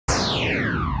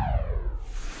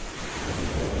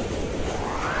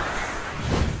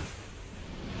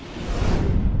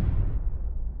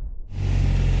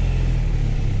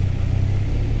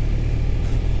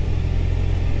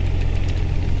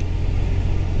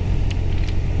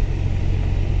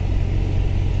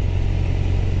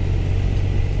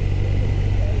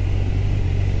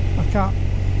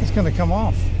come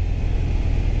off.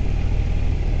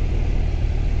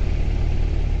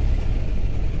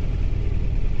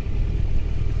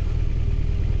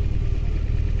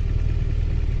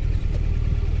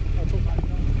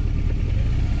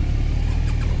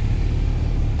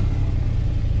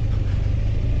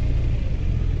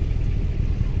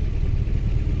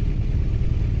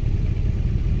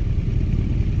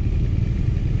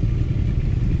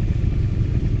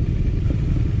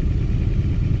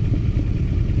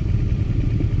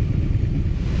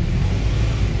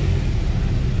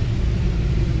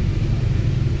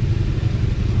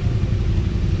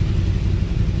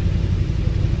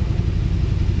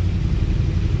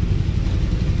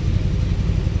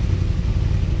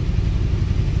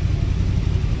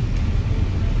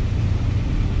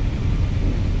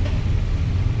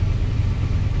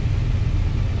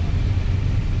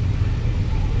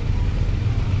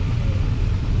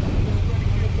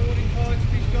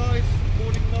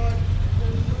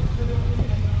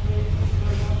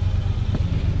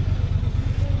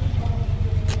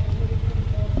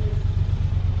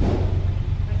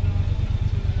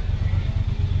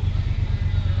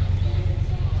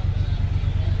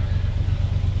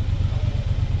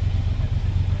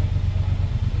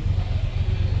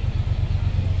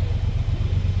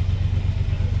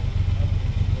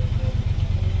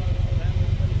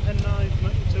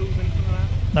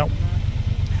 No.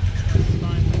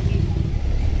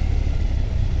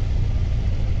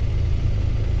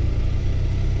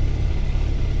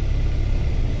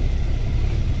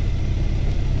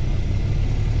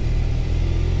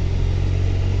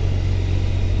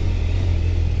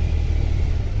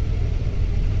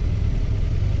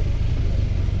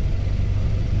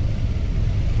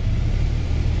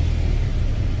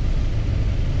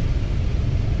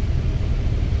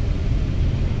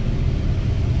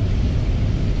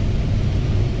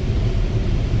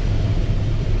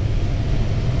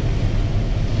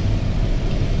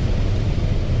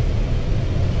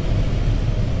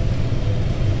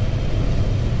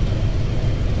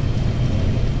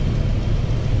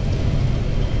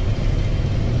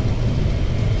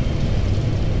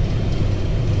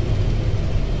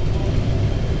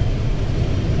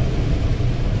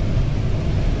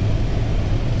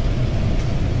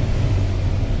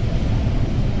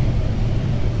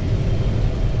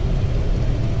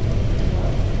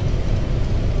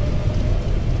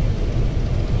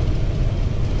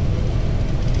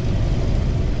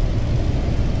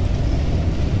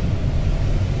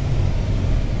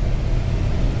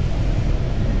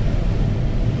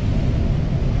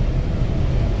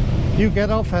 You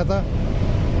get off, Heather.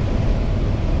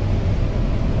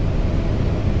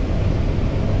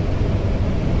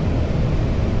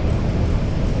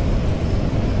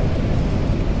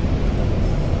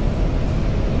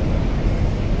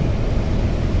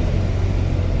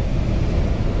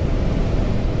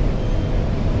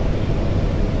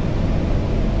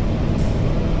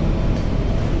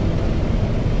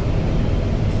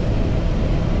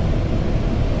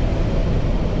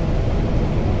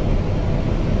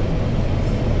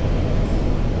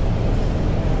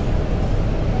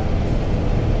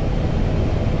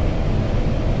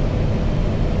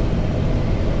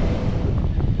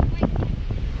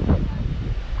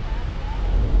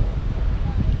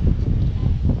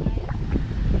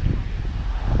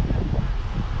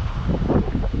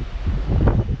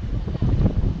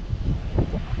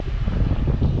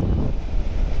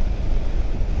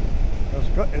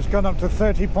 It's gone up to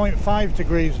 30.5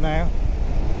 degrees now.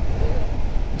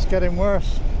 It's getting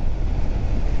worse.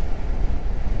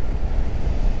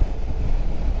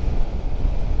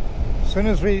 As soon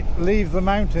as we leave the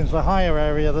mountains, the higher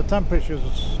area, the temperature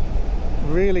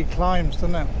really climbs,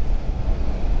 doesn't it?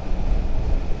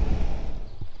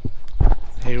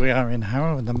 Here we are in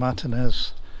Harrow in the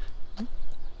Martinez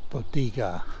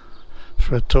Bodega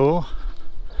for a tour.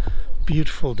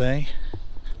 Beautiful day.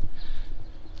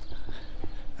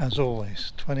 As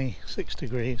always, 26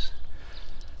 degrees.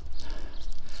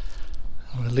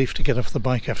 A relief to get off the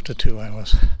bike after 2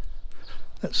 hours.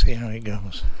 Let's see how it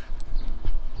goes.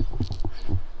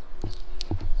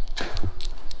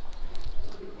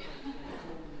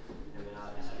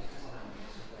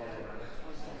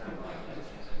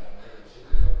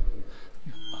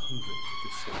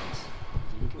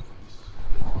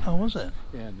 Oh, was it?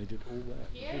 Yeah, and they did all their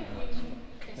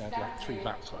They had like 3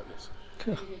 vats like this.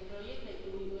 Cool.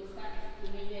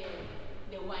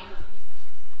 Wow.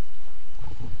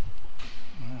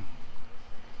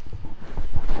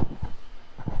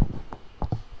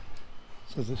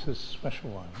 So this is special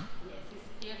wine, right?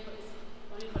 Yes, it's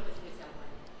only for the special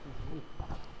one.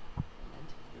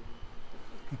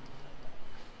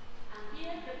 And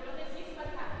here the process is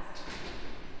perhaps.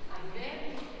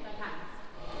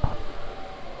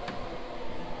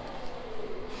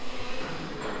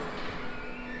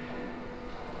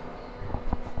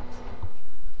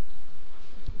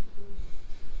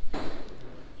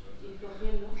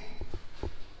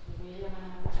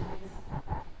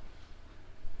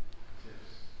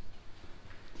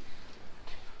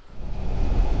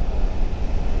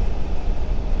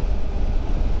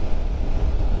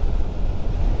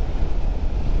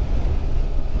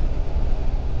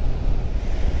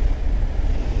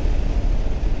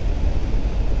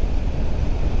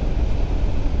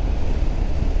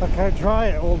 Look how dry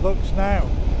it all looks now.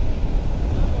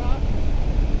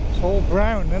 It's all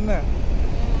brown, isn't it?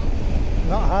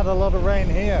 Not had a lot of rain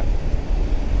here.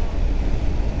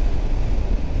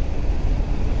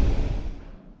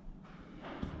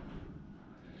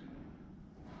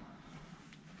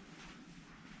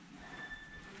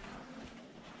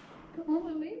 Got all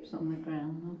the leaves on the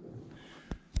ground.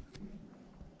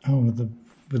 Oh,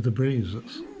 with the breeze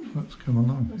that's come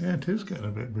along. Yeah, it is getting a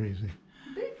bit breezy.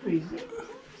 A bit breezy.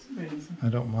 It's breezy. I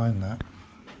don't mind that.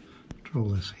 After all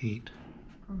this heat.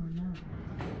 Oh no.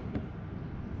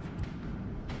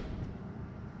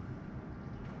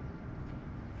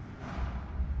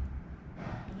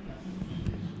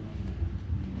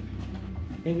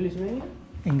 English menu?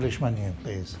 English menu,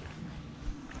 please.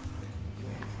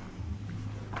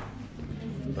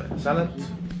 Salad.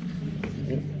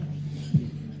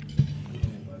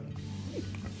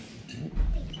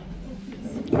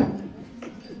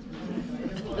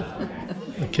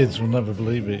 The kids will never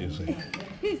believe it, you see.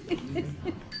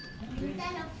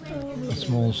 A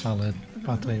small salad,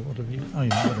 pate, what have you? Oh, you've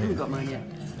got I haven't it. got mine yet.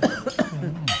 The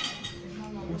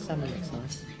salmon looks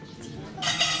nice.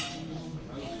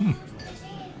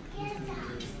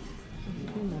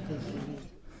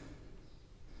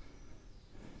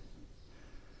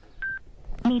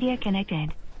 Media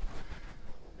connected.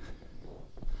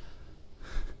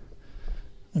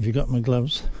 Have you got my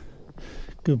gloves?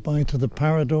 Goodbye to the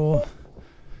Parador.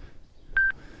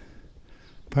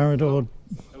 Parador.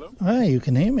 Hello? Hey, you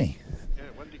can hear me. Yeah,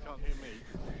 Wendy can't hear me.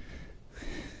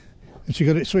 Have you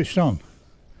got it switched on?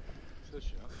 Says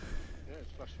she has. Yeah,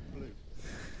 it's flashing blue.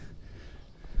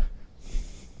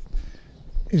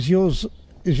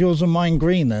 Is yours and mine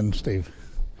green then, Steve?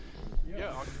 Yeah,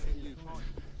 I can hear you fine.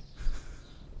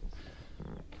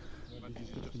 Wendy's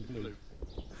just blue.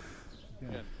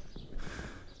 Again.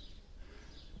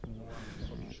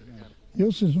 Again.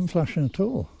 Yours isn't flashing at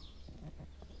all.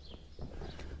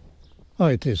 Oh,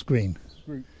 it is green.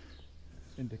 Group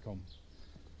intercom.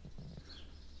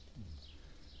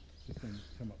 Just going to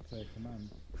come up to command.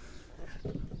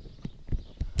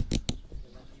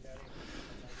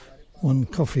 One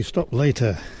coffee stop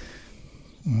later.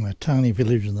 A tiny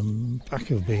village in the back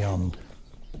of beyond.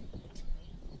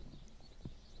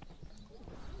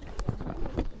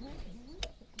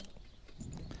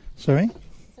 Sorry?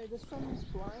 So the sun's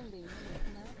blinding.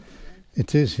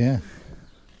 It is, yeah.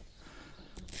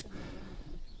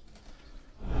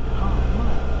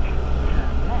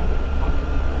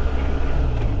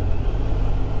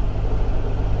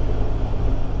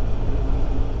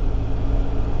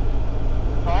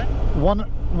 Fine?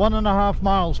 1.5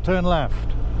 miles, turn left.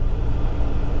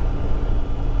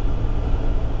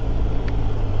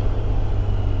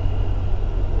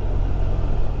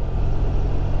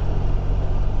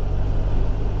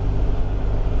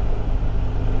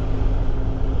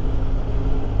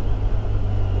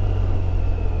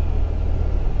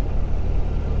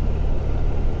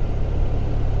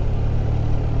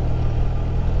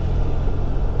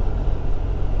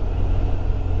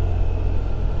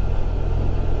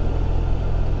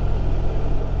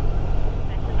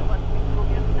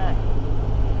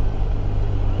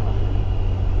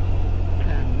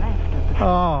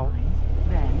 Oh,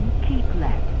 Then keep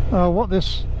left. what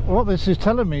this is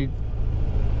telling me,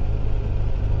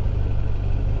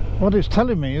 what it's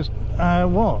telling me is,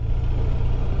 what?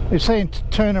 It's saying to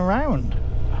turn around.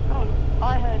 Oh,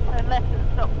 I heard turn left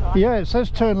and stop sign. Yeah, it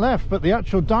says turn left, but the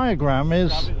actual diagram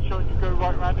is It's showing you go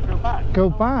right round and go back. go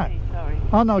back. Sorry.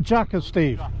 Oh no, Jack or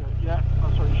Steve. Yeah,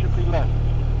 that's right, it should be left.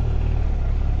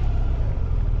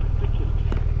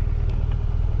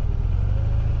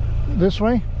 This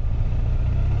way?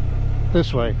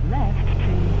 This way. Left to 602,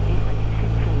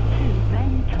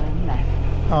 then turn left.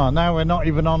 Oh, now we're not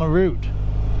even on a route.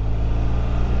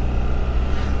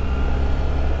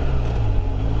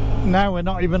 Now we're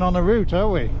not even on a route, are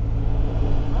we?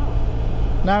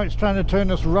 Now it's trying to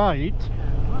turn us right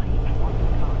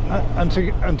and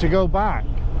to go back.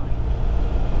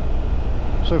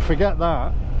 So forget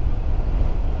that.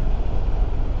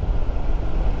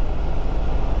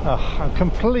 Oh, I'm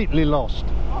completely lost.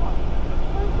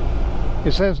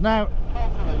 It says now,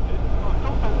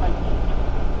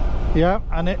 yeah,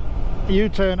 and it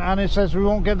U-turn, and it says we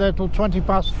won't get there till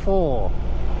 4:20.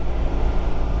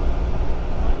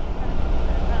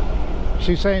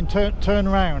 She's saying turn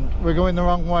round. We're going the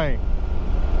wrong way.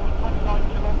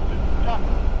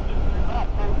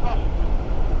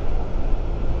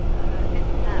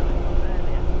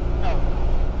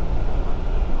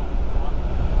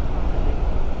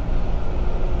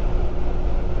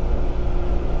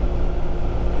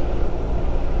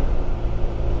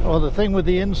 Well, Well, the thing with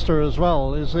the Insta as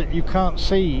well is that you can't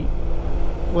see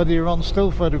whether you're on still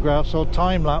photographs or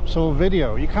time lapse or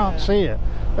video. You can't see it.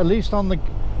 At least on the,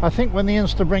 I think when the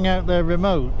Insta bring out their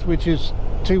remote, which is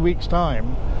 2 weeks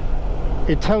time,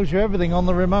 it tells you everything on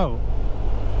the remote.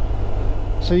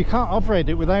 So you can't operate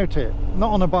it without it.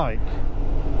 Not on a bike.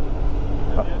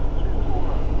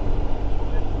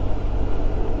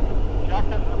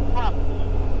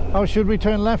 Oh, should we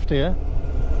turn left here?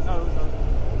 No.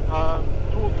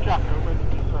 Towards Jacko, where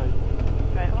did you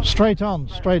say? Straight on,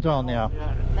 yeah.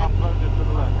 Yeah, uploaded to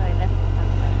the left. Sorry, left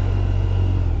hand side.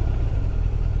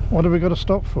 What have we got to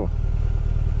stop for?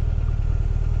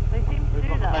 They seem to We've do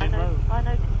got the that. main road. I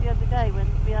noticed the other day when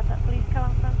we had that police car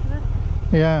in front of us.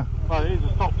 Yeah. Well, it is a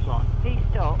stop sign. He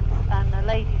stopped and a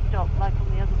lady stopped like on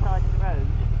the other side of the road.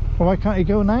 Well, why can't you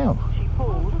go now? She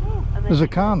pulled and then There's a she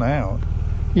car stopped. now.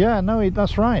 Yeah, no,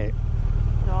 that's right.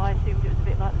 So I assumed it was a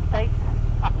bit like the States.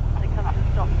 They come to the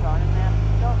stop sign and they have to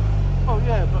stop. Oh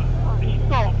yeah, but he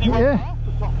stopped. He went Yeah. past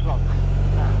the stop sign.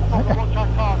 Stop and watch that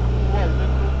car come all the way, then to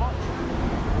the right.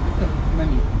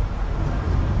 Menu.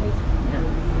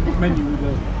 Yeah. Menu with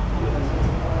the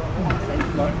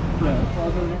like yeah.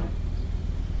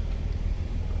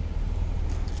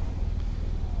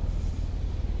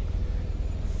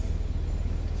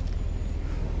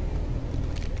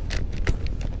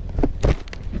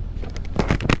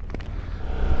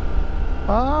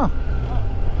 Ah,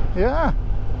 yeah.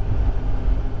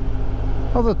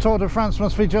 Oh, the Tour de France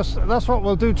must be just, that's what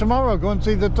we'll do tomorrow, go and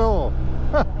see the Tour.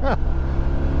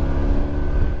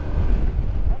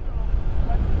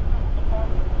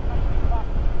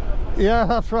 Yeah,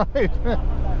 that's right.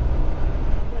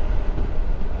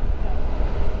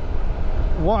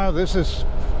 Wow, this is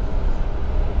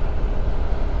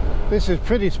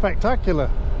pretty spectacular.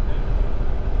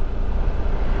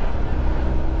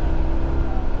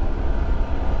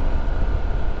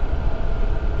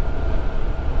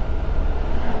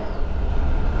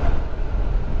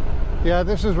 Yeah,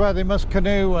 this is where they must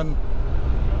canoe and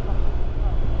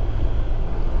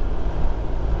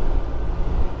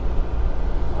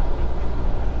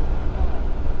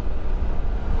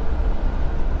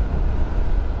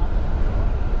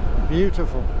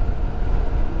beautiful.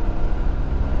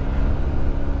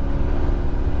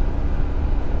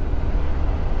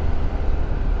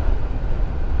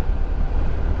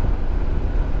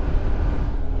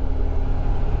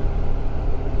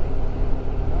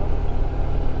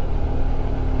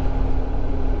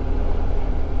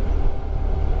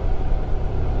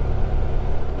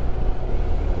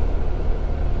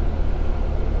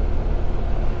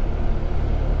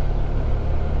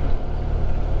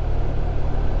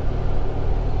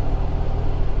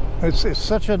 It's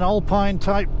such an alpine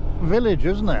type village,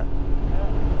 isn't it?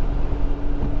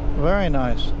 Very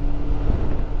nice.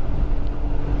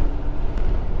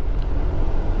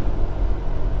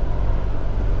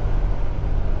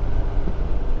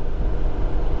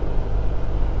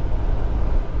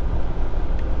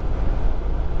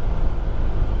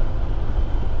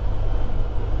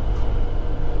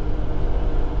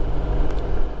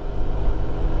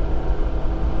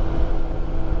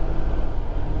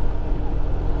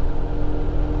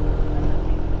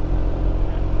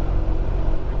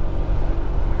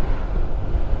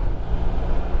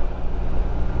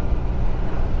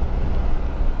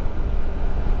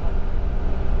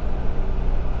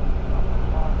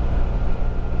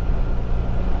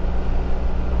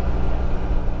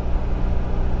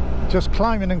 Just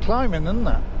climbing and climbing, isn't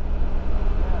it?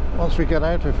 Once we get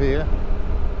out of here,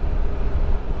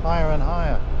 higher and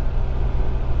higher.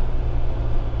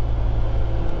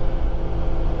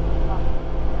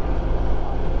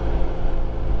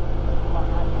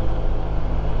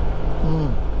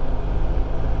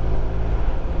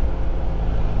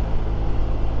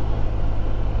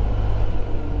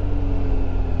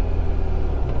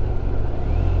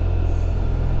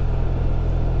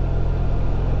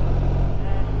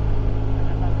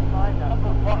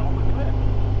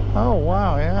 Oh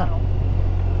wow, yeah.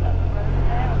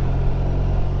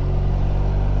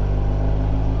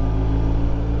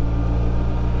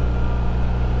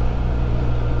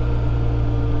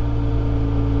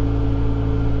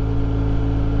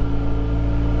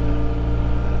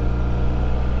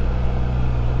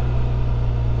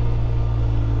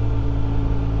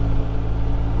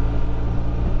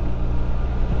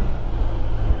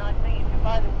 And I think if you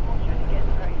buy the water it gets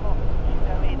very hot once you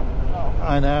go in the lock.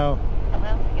 I know. Come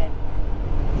out again.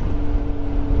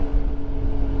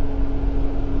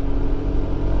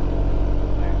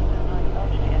 Whereas so nice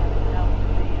last year having it out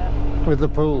with With the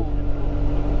pool.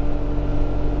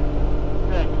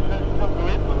 Yeah, because you don't go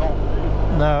in the long, do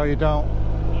you? No, you don't.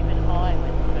 even I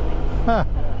went swimming. Huh.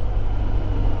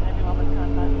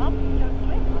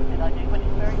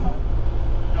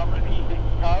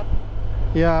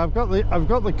 Yeah, I've got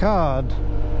the card,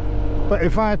 but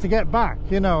if I had to get back,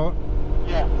 you know,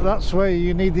 Yeah. that's where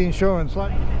you need the insurance.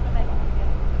 Like, I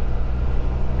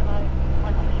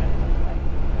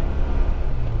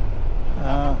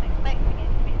wasn't expecting it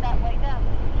to be that way down. The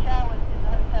showers in the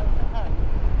hotels at home,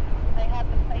 they have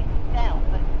them facing down,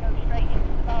 but go straight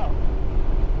into the bath.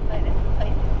 They didn't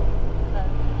face it. So,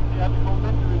 He had to go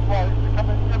into his wife to come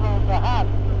and give her the hand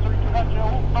so he could actually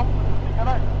hold confidence to get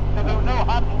out. So there were no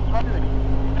handles or anything.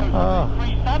 There was Ah. a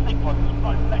freestanding one, it's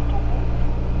like electrical wall.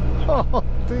 oh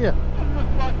dear. Just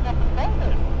sliding up and down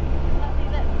it. let me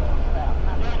let the water out.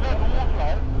 Yeah, he let the water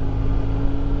out.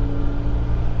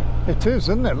 It is,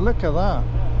 isn't it? Look at that.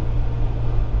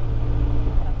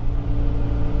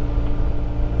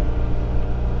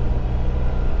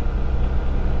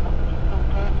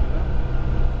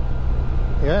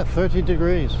 Yeah, 30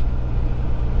 degrees.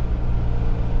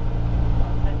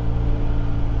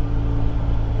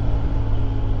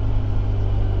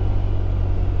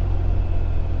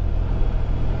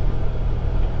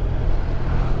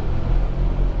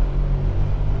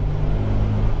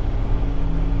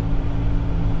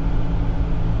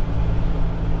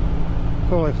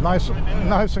 Oh, it's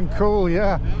nice and cool,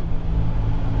 yeah.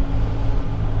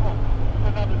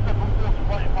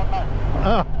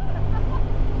 Ah.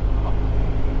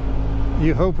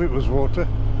 You hope it was water.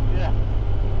 Yeah.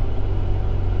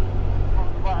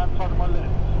 On the right hand side of my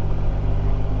lens.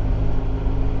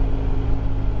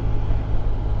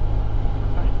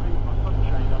 Actually, my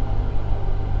sunshade up.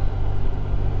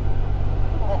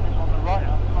 The pocket's on the right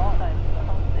hand side.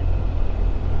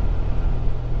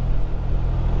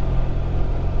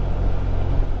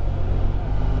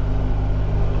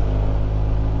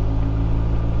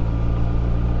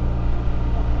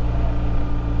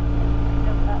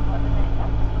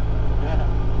 Yeah.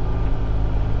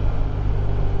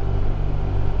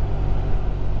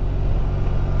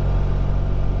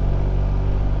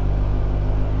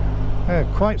 Yeah,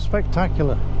 quite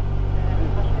spectacular.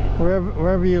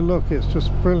 Wherever you look, it's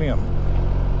just brilliant.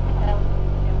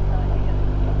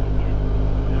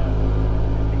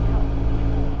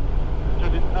 I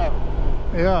didn't know.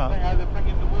 Yeah, They're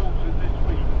bringing the wolves in this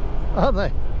week. are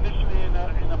they? Initially in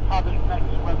a paddock next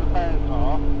to where the bears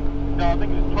are. No, I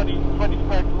think it's 20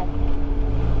 square kilometres.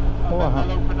 And Wow. then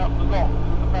they'll open up the lock so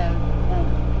the bears and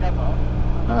wolves together. And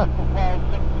Ah. then they've got wild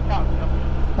lynx cats coming in.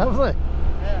 Have they? Yeah.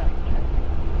 Yeah.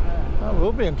 That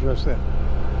will be interesting.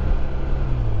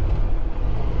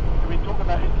 We talk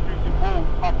about introducing wolves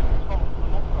back in Scotland for a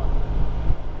long time.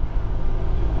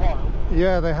 It's wild.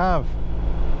 Yeah, they have.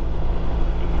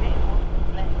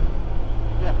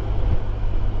 Yeah.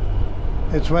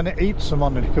 It's when it eats them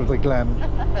on the the glen.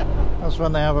 That's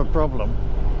when they have a problem.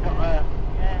 Got,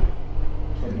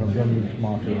 Sometimes when it's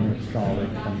smarter and it's garlic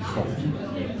and salt.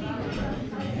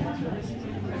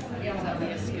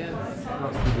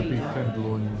 That's for the beef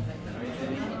tenderloin.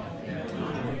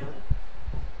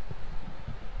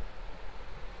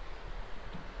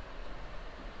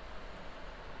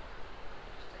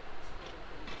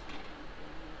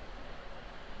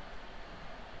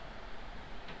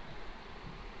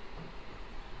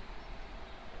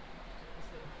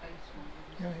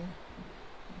 Yeah, yeah.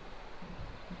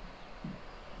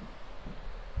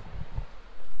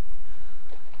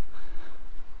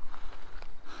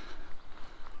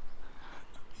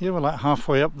 You were like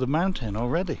halfway up the mountain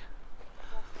already.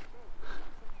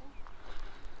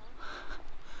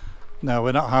 No,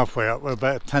 we're not halfway up. We're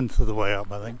about a tenth of the way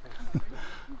up, I think. It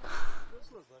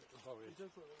does look like the porridge. It does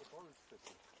look like the porridge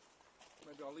cookie.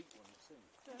 Maybe I'll eat one and see.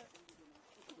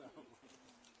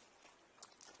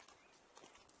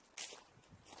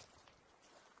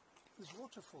 There's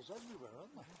waterfalls everywhere,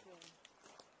 aren't there?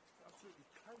 Absolutely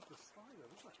covered the sky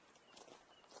though, isn't it?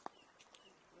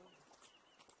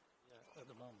 Yeah, at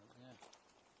the moment, yeah.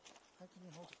 How can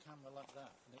you hold a camera like that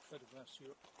and it photographs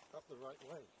you up the right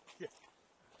way? Yeah.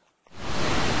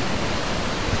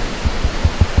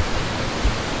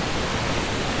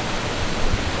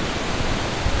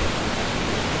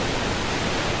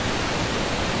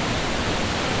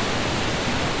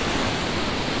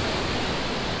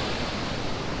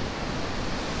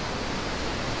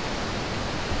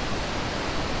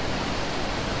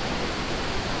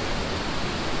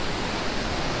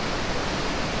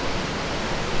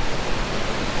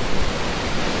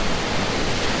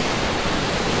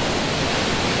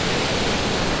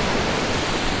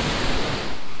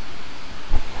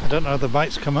 I don't know how the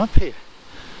bikes come up here.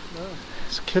 No.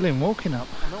 It's killing walking up.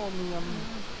 I know on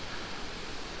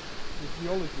the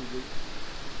geology route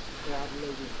they have a load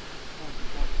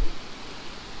of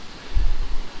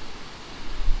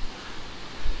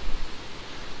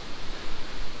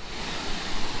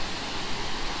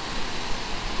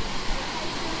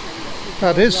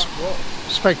That is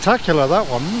spectacular, that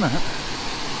one, isn't it?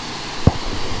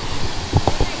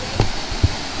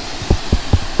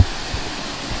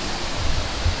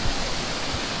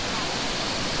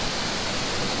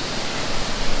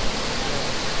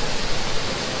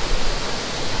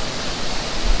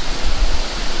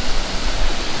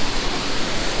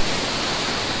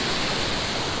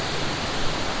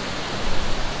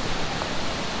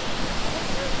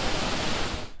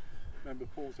 Remember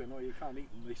Paul saying, oh, you can't eat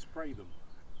them, they spray them.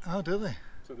 Oh, do they?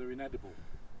 So they're inedible.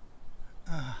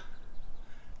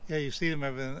 Yeah, you see them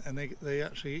over and they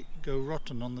actually go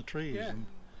rotten on the trees. Yeah.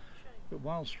 But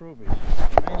wild strawberries,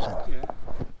 amazing. Yeah.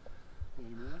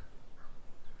 Any more?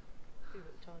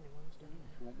 Tiny ones, don't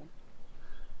If you want one.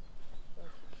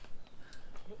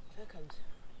 Look, fir cones.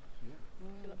 Yeah.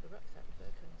 Fill up the rucksack with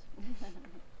fir cones.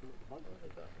 Fill up the bike.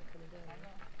 They've got them coming down.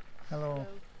 Hello.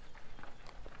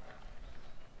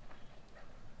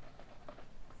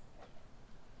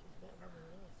 She's a bit of a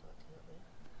nice cycling up there.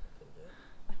 I couldn't do it.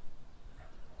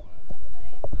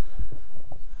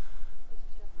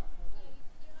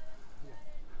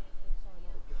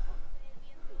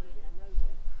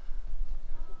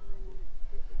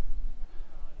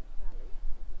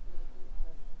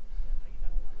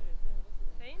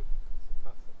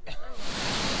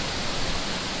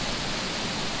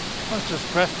 That's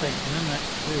just breathtaking, isn't it?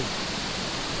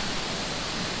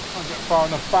 Can't get far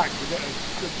enough back to get a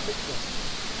good picture.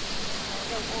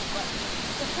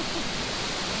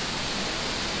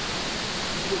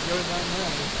 You're going down there,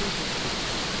 there's two pictures.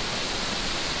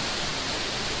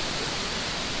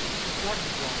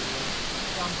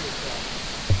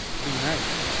 Be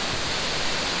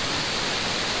nice.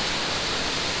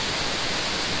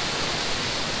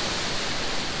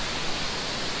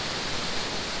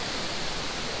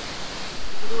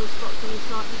 I've always got something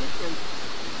slightly different.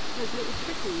 Those little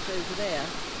trickles over there.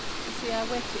 You see how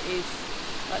wet it is?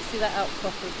 Like, see that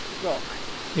outcrop of rock?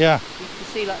 Yeah. You can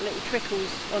see like little trickles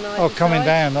on either Oh, coming side.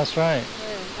 down, that's right.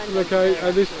 Yeah, and Look over how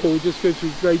there, this actually. pool just goes through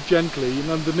very gently and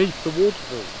underneath the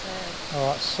waterfall. Yeah. Oh,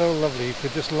 that's so lovely. You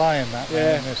could just lie in that now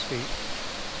Yeah. in this heat.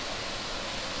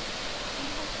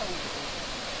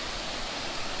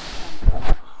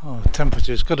 Oh, the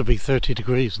temperature's got to be 30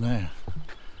 degrees now.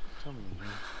 Tell me,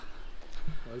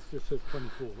 well, it just says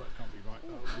 24, that can't be right.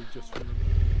 That would be just from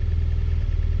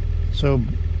So,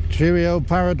 cheerio,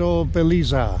 Parador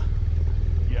Belize. yeah,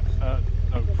 no,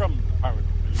 from Pyrenees.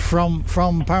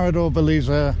 From Parador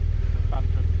Belize,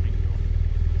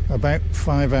 about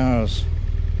 5 hours.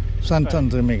 Santo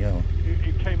Domingo.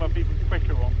 It came up even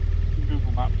quicker on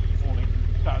Google Maps this morning,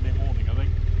 Saturday morning, I think.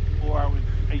 4 hours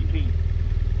 18.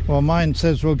 Well, mine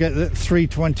says we'll get at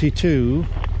 3:22,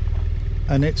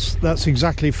 and that's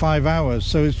exactly 5 hours.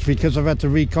 So it's because I've had to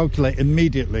recalculate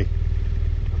immediately.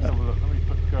 Let's have a look. Let me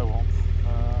put go on.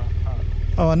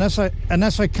 Oh, unless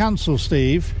I cancel,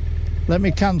 Steve, let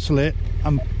me cancel it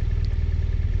and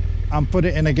put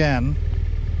it in again.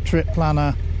 Trip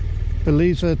planner,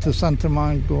 Belize to Santa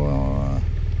Margo,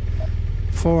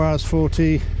 4 hours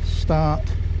 40. Start.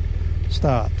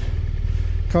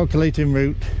 Calculating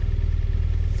route.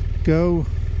 Go.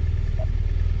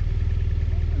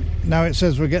 Now it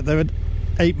says we'll get there at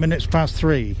 8 minutes past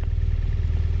 3,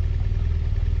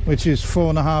 which is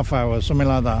 4.5 hours, something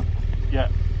like that. Yeah,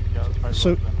 that's very So,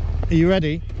 right then. are you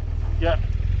ready? Yeah.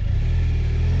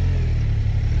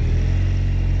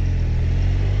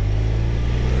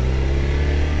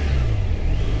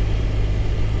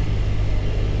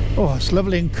 Oh, it's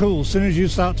lovely and cool as soon as you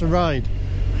start to ride.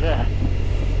 Yeah.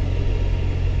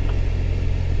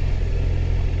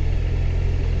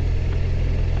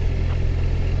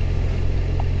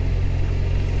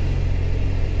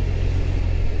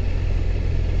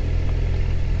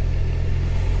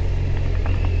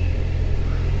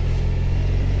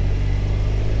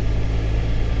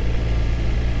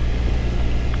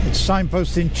 It's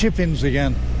signposting Chippins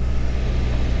again.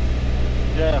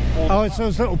 Yeah. Oh, it's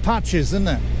those little patches, isn't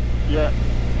it? Yeah.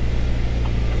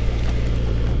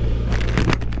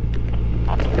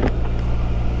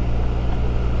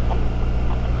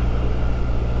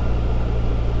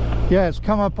 Yeah, it's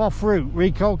come up off route,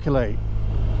 recalculate.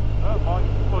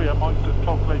 Mine's just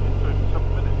calculating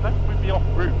 37 minutes left. We'd be off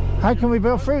route. How can we be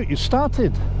off route? You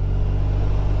started.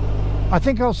 I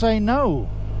think I'll say no.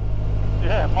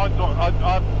 Yeah, mine's not.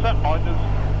 I've set mine as.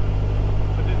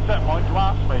 I didn't set mine to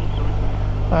ask me, so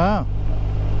Ah.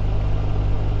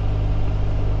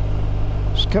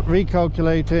 Just kept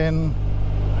recalculating.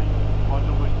 mine's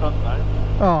almost done now.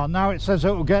 Oh, now it says it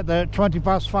will get there at 20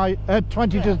 past 5,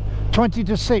 20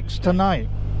 to 6 tonight.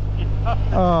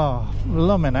 Oh,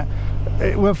 lumming it.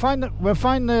 We'll find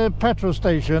the petrol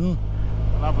station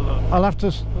and have a look. I'll have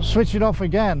to switch it off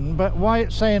again, but why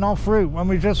it's saying off route when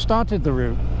we just started the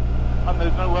route? And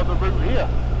there's no other route here.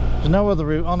 There's no other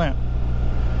route on it.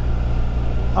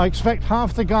 I expect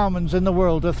half the Garmins in the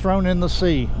world are thrown in the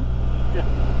sea. Yeah.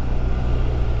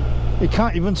 You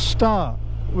can't even start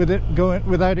with it going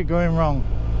without it going wrong.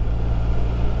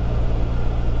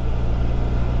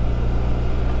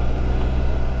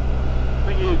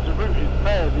 The thing is, the route is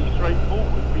fairly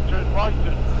straightforward. We turn right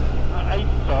at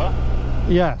Easter.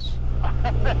 Yes.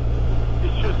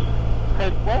 It's just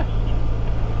head west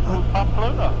towards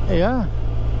Pamplona. Yeah.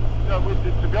 You know,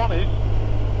 to be honest,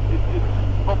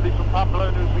 it's probably from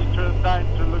Pamplona we turn down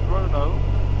to Logrono,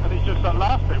 and it's just that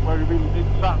last bit where we really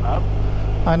didn't sat nav.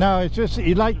 I know. It's just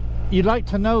you'd like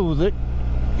to know that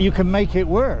you can make it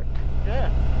work. Yeah.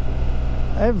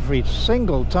 Every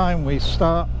single time we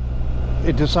start,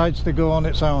 it decides to go on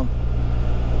its own.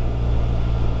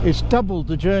 It's doubled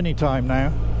the journey time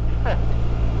now.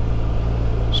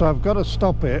 So I've got to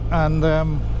stop it, and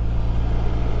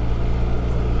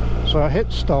so I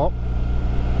hit stop,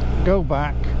 go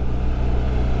back,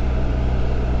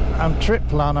 and trip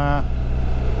planner,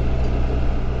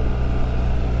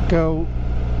 go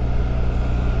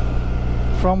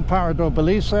from Parador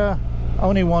Belisa,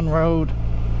 only one road.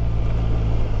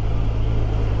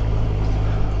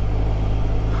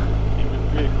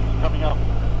 Vehicles coming up.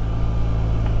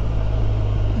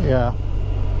 Yeah.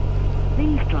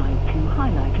 Please drive to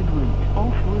highlighted route,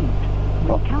 off route.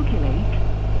 Recalculate.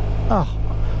 Oh,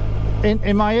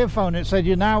 in my earphone it said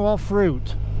you're now off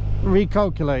route.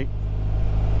 Recalculate.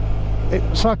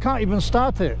 So I can't even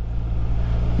start it.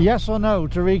 Yes or no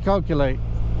to recalculate.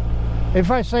 If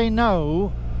I say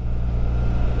no,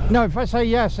 if I say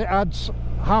yes, it adds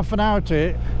half an hour to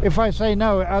it. If I say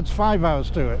no, it adds 5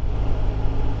 hours to it.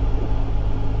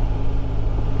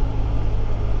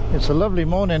 It's a lovely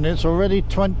morning. It's already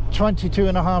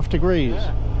 22.5 degrees.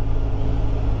 Yeah.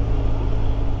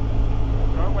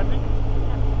 Right, Wendy?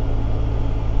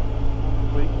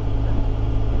 Sweet.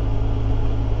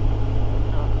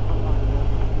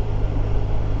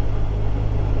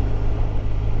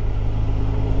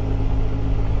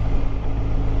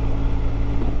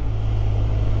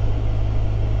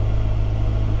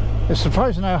 It's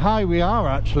surprising how high we are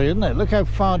actually, isn't it? Look how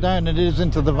far down it is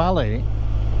into the valley.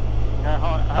 Yeah,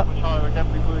 how much higher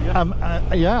again we were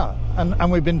yesterday? Yeah,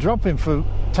 and we've been dropping for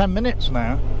 10 minutes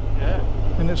now. Yeah.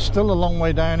 And it's still a long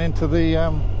way down into the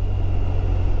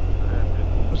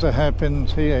there's a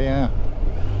hairpins here. Yeah,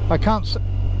 I can't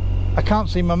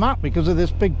see my map because of this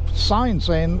big sign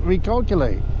saying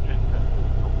recalculate.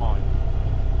 Not mine.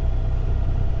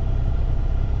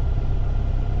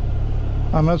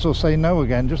 I might as well say no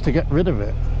again just to get rid of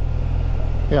it.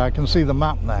 Yeah, I can see the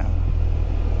map now.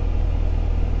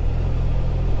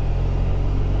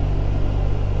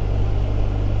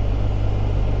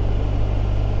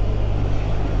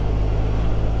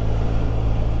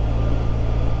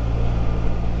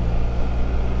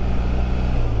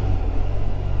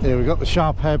 Yeah, we've got the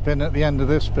sharp hairpin at the end of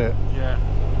this bit. Yeah.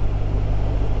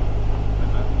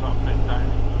 And then start bit down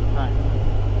into the tank.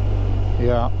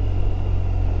 Yeah.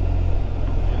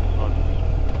 The inside of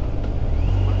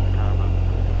this caravan.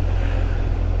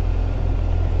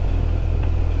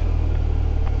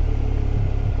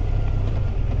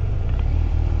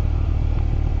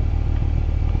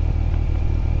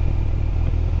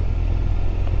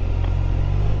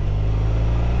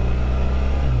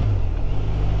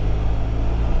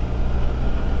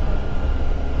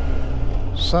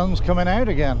 Sun's coming out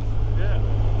again. Yeah.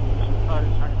 Some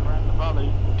clouds hanging around the valley.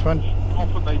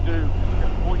 Often they do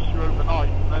get moisture overnight,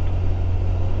 and then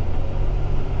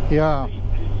Yeah. it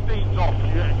steams off.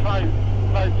 You get a cloud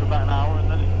for about an hour,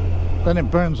 and Then it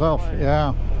burns off.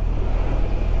 Yeah.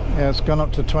 Yeah, it's gone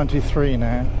up to 23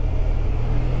 now.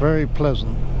 Very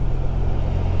pleasant.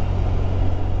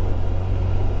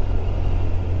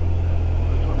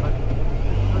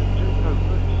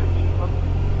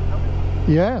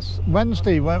 Yes,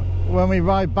 Wednesday when we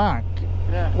ride back.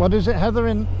 Yeah. What is it, Heather,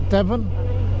 in Devon?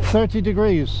 30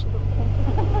 degrees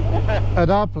at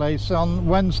our place on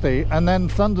Wednesday, and then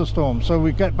thunderstorm, so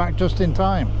we get back just in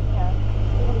time.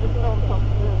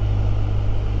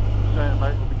 Saying,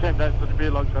 mate, when we came down to the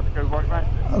beer lodge, we had to go right round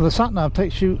it. The sat-nav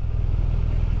takes you...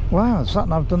 Wow, the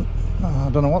sat-nav doesn't... I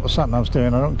don't know what the sat-nav's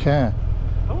doing, I don't care.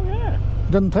 Oh, yeah.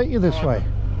 It doesn't take you this way.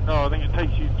 No, I think it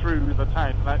takes you through the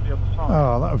town and out the other side.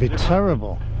 Oh, that would be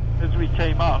terrible. As we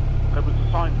came up, there was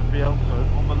a sign for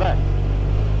Bielsa on the left.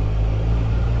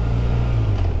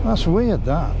 That's weird,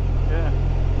 that. Yeah.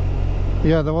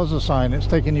 Yeah, there was a sign. It's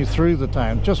taking you through the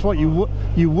town. Just what you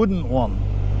wouldn't want.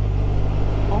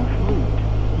 Off route.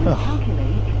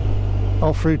 Recalculate.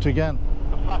 Off route again.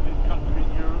 The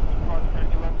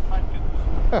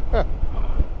See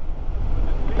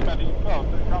many as well, so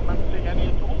I can't remember seeing any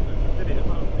at all in the video,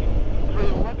 but I've seen 3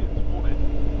 already this morning.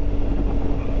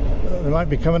 They might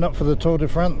be coming up for the Tour de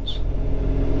France.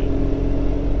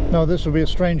 No, this would be a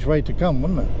strange way to come,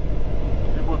 wouldn't it?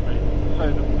 It would be.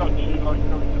 So the Dutch, you like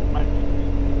going to the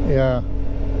mountains. Yeah.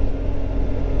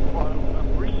 Quite a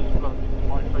breeze blowing into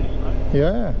my face now.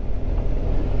 Yeah.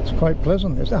 It's quite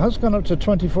pleasant. It has gone up to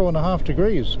 24.5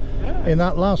 degrees Yeah. in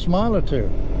that last mile or two.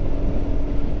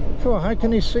 Cool, how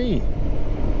can he see?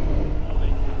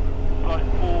 Like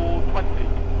 4:20.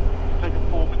 It's taken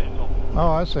 4 minutes off.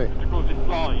 Oh, I see. Because it's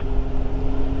live.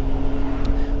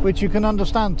 Which you can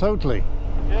understand totally.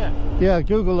 Yeah. Yeah,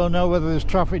 Google will know whether there's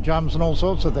traffic jams and all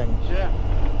sorts of things. Yeah.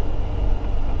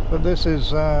 But this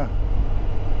is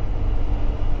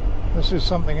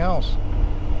something else.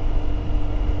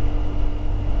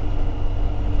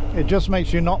 It just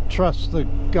makes you not trust the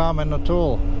Garmin at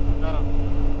all. No.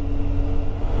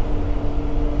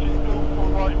 Which is still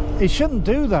all right. It shouldn't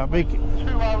do that. 2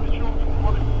 hours short of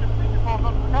what it would be before I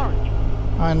got to the garage.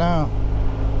 I know.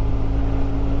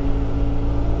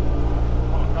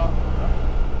 Oh, I can't do that.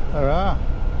 There are.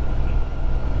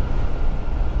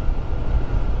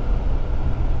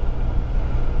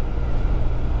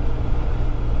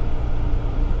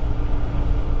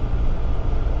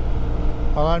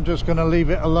 Well, I'm just going to leave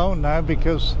it alone now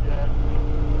because Yeah.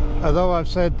 although I've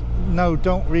said no,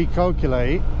 don't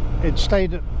recalculate, it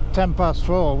stayed at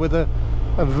 4:10 with a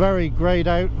very greyed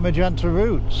out magenta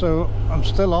route, so I'm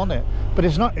still on it. But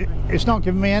it's not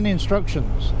giving me any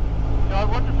instructions. Yeah, I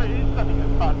wonder if it is sending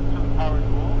us back to the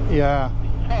Pyrenees. Yeah.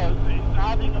 Because it's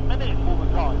adding a minute all the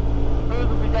time. The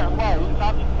further we get away, it's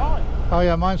adding time. Oh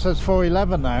yeah, mine says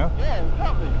 4:11 now. Yeah,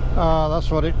 exactly. Oh, that's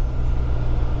what it.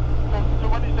 So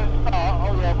when it says start,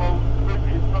 oh yeah, well, the route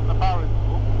is from the Pyrenees.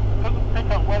 It doesn't pick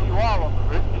up where you are on the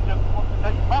route, it just wants to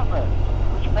take you back there.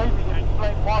 Which maybe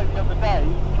explains why the other day it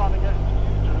was trying to get into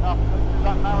Utah and have to go through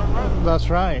that narrow road. That's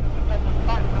right. To take us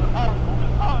back to the Pyrenees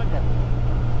and start again.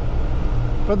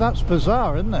 But that's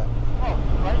bizarre, isn't it? Oh,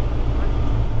 it's great.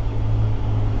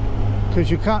 Because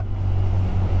you can't.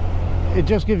 It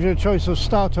just gives you a choice of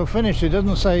start or finish. It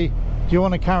doesn't say, do you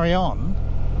want to carry on?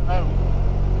 No.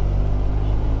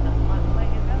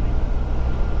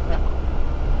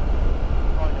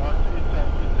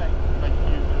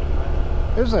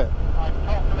 Is it? I've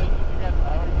calculated again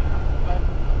now, it's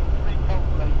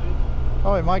recalculated.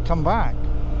 Oh, it might come back.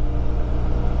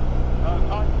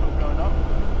 Time's still going up.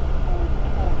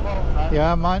 4:12 now.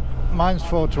 Yeah, mine's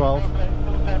 4:12.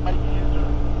 Still saying make use of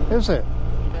it. Is it?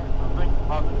 Yeah, I think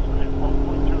it's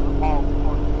 1.2 of a mile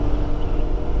before it's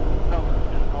tells us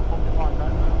it's I'll probably find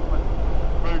out when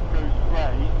the road goes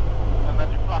grey and then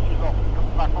it flashes off and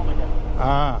comes back on again.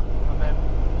 Ah. And then it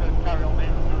says carry on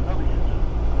here and do another use.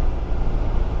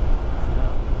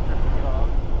 Yeah, 50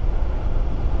 yards.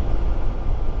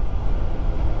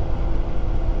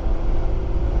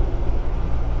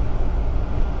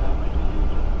 Yeah, make a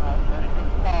U-turn. Yeah, it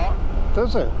goes start.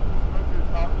 Does it? Road goes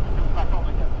start and it comes back on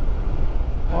again.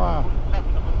 Wow.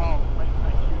 7 of a mile to make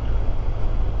next U-turn.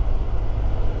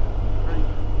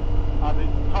 Crazy. And the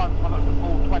time's gone up to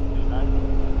 4:20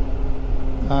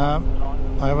 now.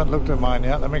 I haven't looked at mine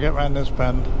yet. Let me get round this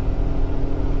bend.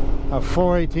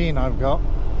 4:18 I've got.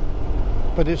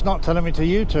 But it's not telling me to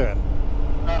U-turn.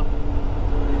 No.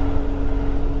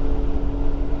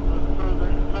 The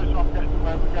closer I'm getting to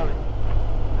where we're going,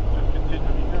 just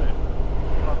continually do it.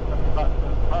 Try to send me back to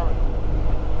the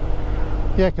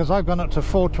Pyrenees. Yeah, because I've gone up to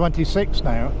 4:26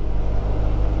 now.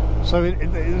 So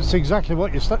it's exactly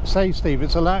what you say, Steve.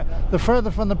 It's allowed. The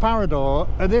further from the Parador,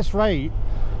 at this rate,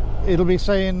 it'll be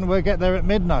saying we'll get there at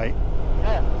midnight.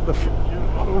 Yeah.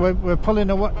 We're pulling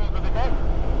away. Further to go.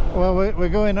 Well, we're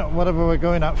going at whatever we're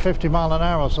going at, 50 mile an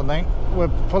hour or something.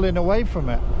 We're pulling away from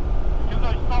it. Because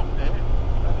I stopped it, and it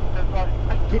says like,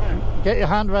 take the route. Get your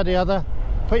hand ready, Heather.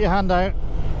 Put your hand out.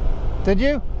 Did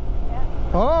you? Yeah.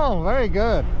 Oh, very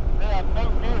good. They had no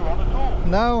gear on at all.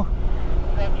 No.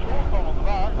 They had shorts on the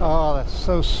back. Oh, that's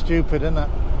so stupid, isn't it?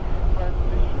 Wearing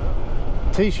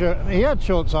a T-shirt. He had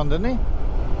shorts on, didn't he? t-shirt.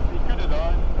 He could have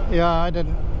done. Yeah, I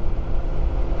didn't.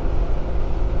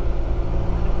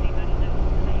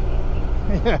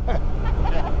 Yeah. She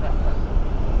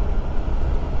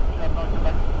had nice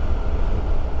legs.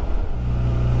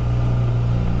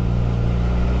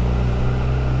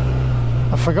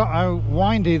 I forgot how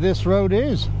windy this road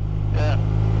is. Yeah.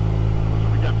 Once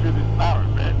we get through this narrow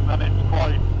bit, then it's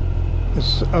quite...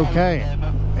 It's okay.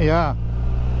 Yeah.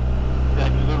 Yeah,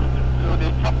 because there was only a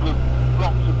couple of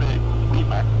blocks of vehicles we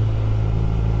met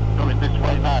going this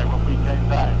way now when we came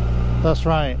down. That's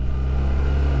right.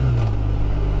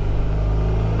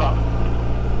 But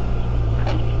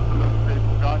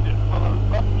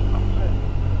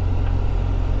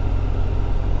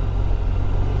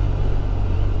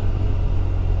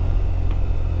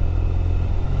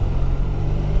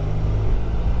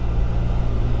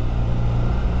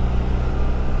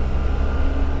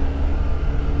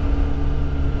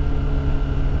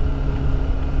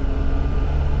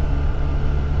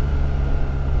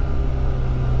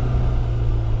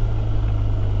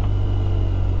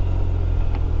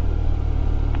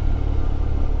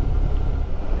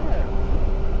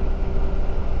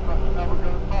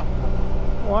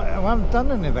I haven't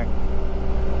done anything.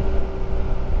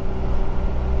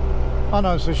 Oh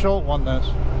no, it's a short one, this.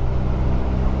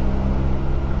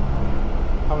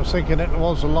 I was thinking it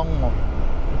was a long one.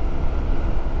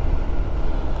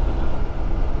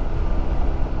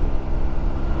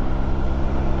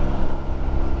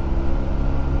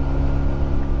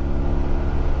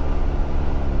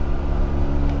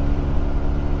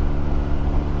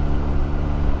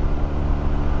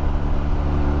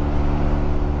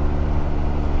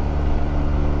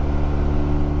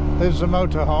 There's the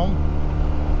motorhome.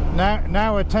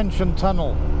 Now attention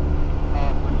tunnel.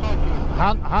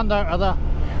 Hand out of there.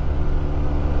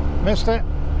 Missed it?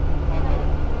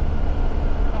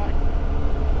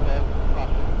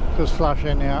 Just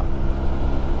flashing, yeah.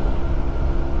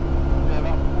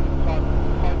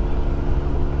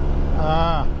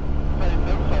 Ah.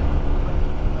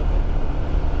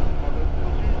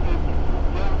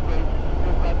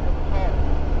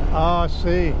 Oh, I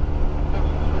see.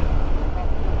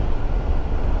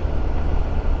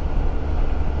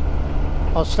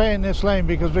 I'll stay in this lane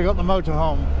because we got the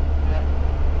motorhome.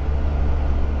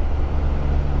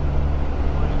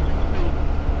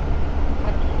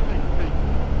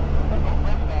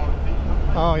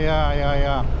 Oh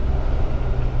yeah.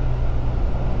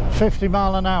 50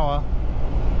 mile an hour.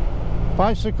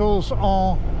 Bicycles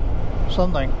or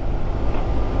something.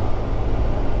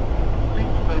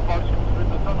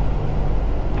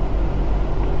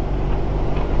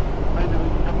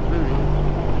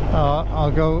 I'll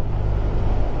go.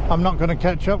 I'm not going to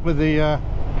catch up with the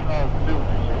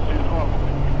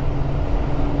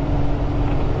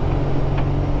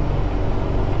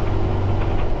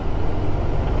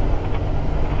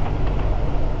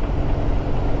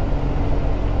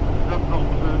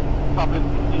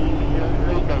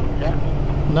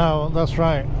No, that's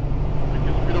right.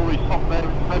 Because we could always stop there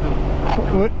instead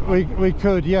of... We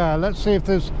could, yeah. Let's see if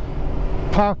there's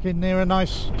parking near a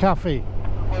nice cafe.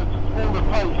 Well, it's a smaller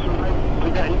place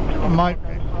to get into.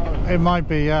 It might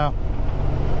be, yeah.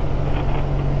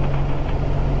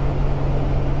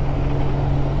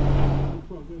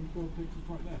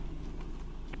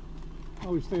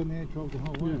 Oh, we stay on the A12 the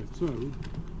whole way? Yeah, so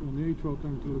on the A12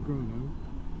 down to Logrono,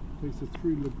 takes us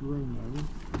through Logrono.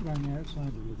 Around the outside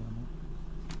of Logrono.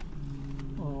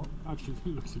 Or actually,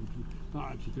 that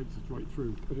actually takes us right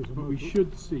through. But we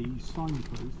should see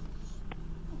signposts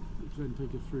which then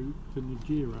take us through to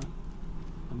Nigeria,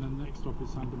 and then the next stop is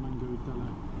San Domingo della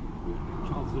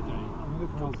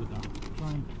Calzada.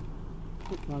 Try and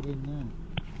put that in there.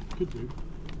 Could do.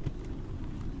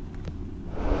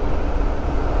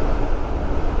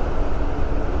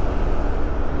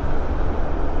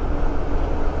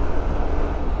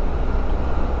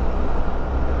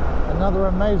 Another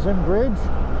amazing bridge.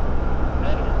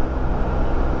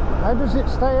 How does it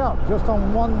stay up? Just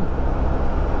on one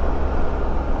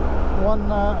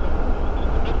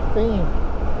beam?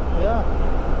 Yeah.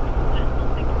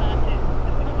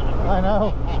 I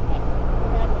know.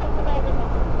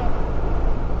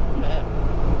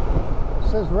 It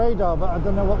says radar, but I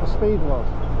don't know what the speed was.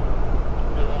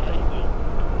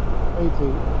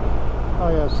 80. Oh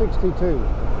yeah, 62.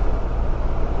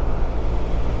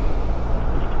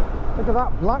 Look at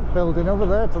that black building over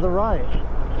there to the right.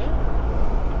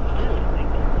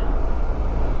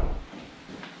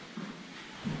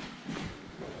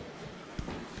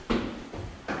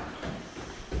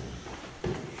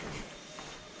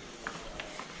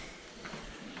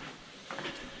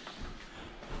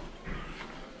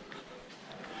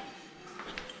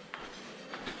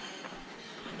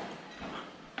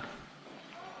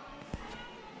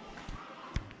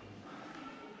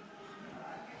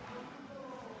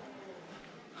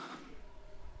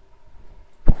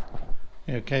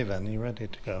 Okay then, you ready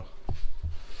to go?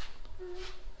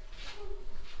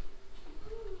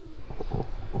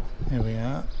 Here we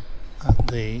are at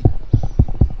the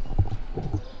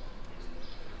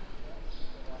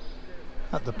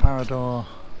Parador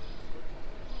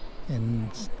in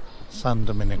San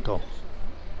Domenico.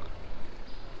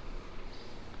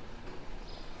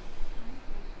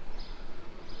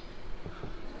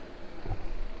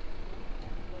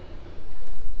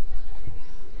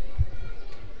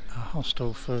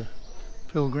 Hostel for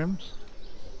pilgrims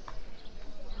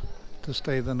to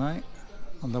stay the night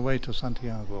on the way to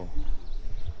Santiago.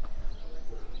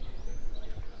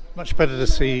 Much better to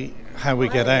see how we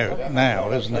get out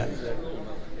now, isn't it?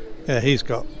 Yeah, he's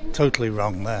got totally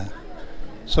wrong there.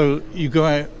 So you go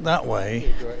out that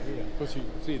way. Plus you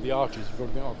see the arches, you've got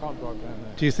to think, oh, I can't drive down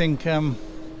there. Do you think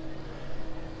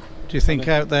Do you think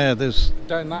out there there's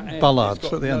Down that end, bollards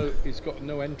at the end? It's got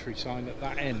no entry sign at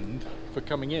that end for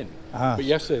coming in. Ah. But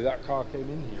yesterday that car came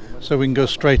in here. and went So we can go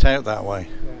straight out that way. Tea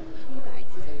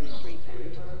bags is only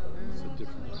 £3. It's a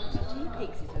different. Tea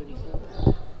peaks is only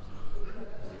 £4.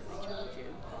 They charge you.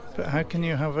 But how can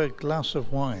you have a glass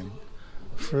of wine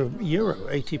for €1,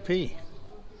 80p?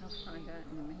 I'll find out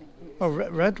in a minute. Oh,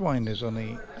 red wine is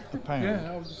only £1.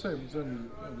 Yeah, I was just saying it was only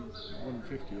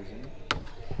 150 or something.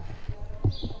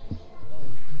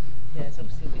 Yeah, it's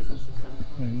obviously business of some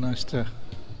kind. Nice to.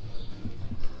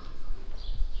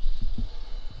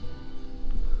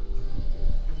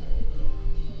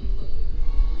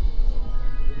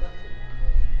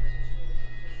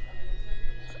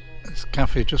 This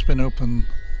cafe just been open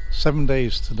 7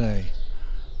 days today.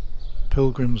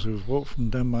 Pilgrims who've walked from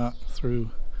Denmark through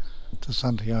to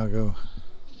Santiago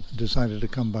decided to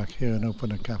come back here and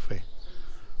open a cafe.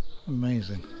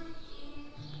 Amazing.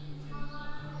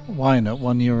 Wine at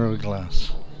 €1 a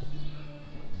glass.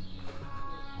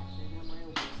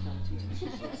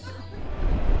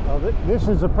 Oh, this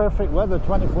is the perfect weather,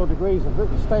 24 degrees. If it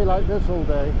would stay like this all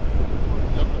day.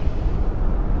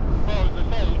 Well, as I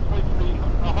say, it's supposed to be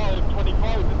a high of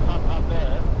 25 in Santander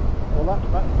there, Well,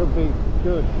 that could be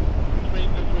good. which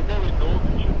means as we're going north,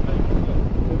 it should stay cooler.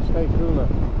 It'd stay cooler.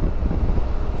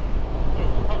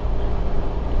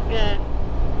 Yeah.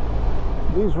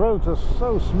 These roads are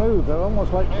so smooth, they're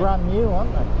almost like brand new,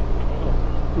 aren't they?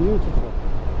 Beautiful.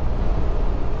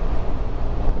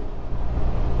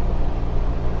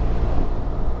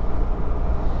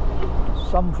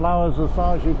 Sunflowers as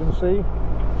far as you can see.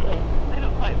 They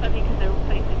look quite funny because they're all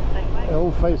facing the same way. They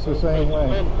all face the same way.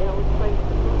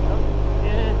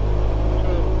 Yeah.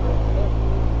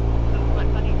 Looks quite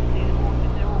funny to see them all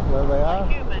because they're all There they quite are.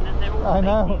 human and they're all I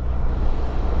know.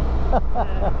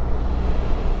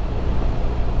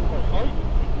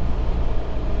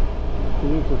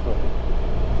 Beautiful.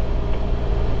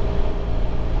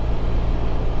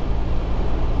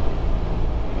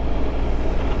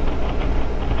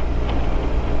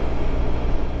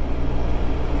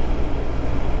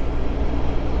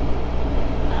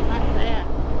 That match there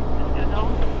just goes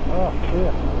on. Oh,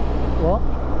 dear. What? I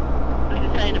was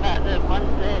just saying about the ones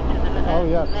there to the left. Oh,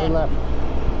 yes, the left.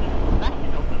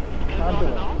 Flashing off them. It goes on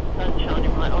and on. Sun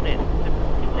shining right on it.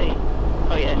 You see.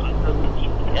 Oh yeah,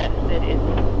 yes, it is.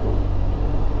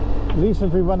 At least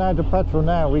if we run out of petrol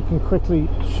now, we can quickly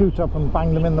shoot up and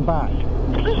bang them in the back. As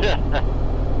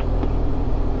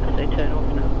they turn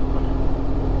off now.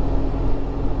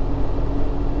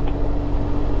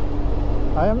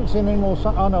 I haven't seen any more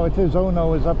sun. Oh no, it is.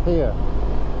 Ono is up here.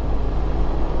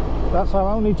 That's our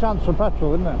only chance for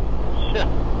petrol, isn't it?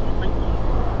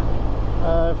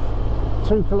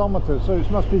 2 kilometres, so it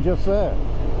must be just there.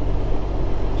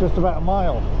 Just about a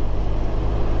mile.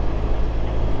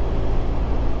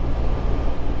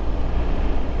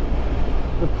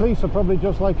 The police are probably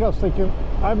just like us, thinking,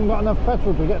 I haven't got enough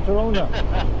petrol to get to Ona.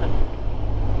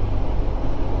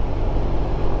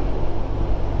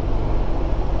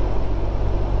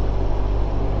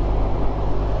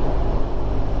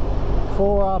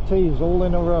 Four RTs all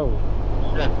in a row.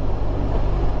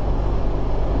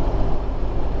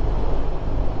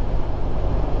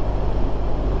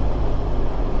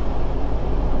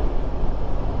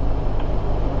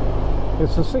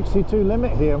 It's a 62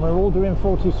 limit here and we're all doing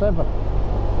 47.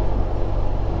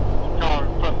 Car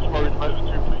in front's worried about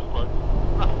the 2 police blokes.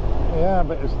 Yeah,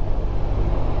 but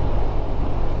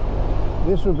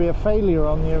this would be a failure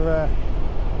on your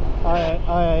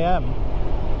IAM.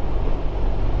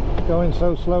 Going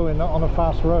so slow on a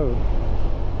fast road.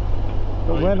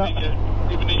 But Well, we're not.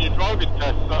 even in your driving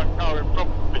test, that car in front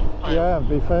would be failed. Yeah,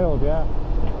 be failed, yeah.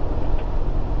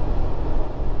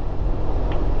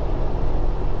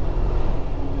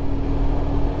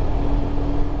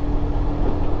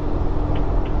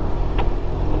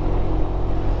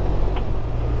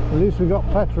 At least we got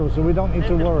petrol, so we don't need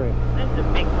to worry. There's a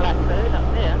big black bird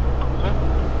up there.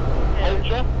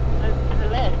 Vulture? Over to the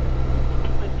left.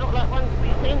 It's not like ones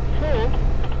we've seen before.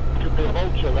 Could be a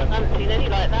vulture then. I haven't seen any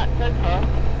like that so far.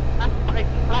 That's a great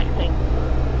black thing.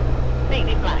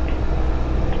 Completely black.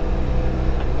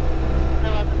 No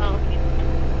other markings.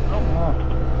 Ah,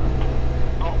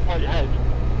 Not white head.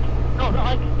 Not that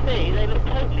I can see, they look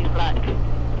totally black.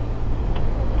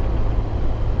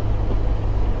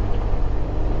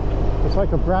 it's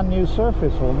like a brand new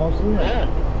surface almost, isn't it? Yeah.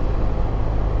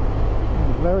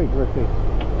 Very grippy.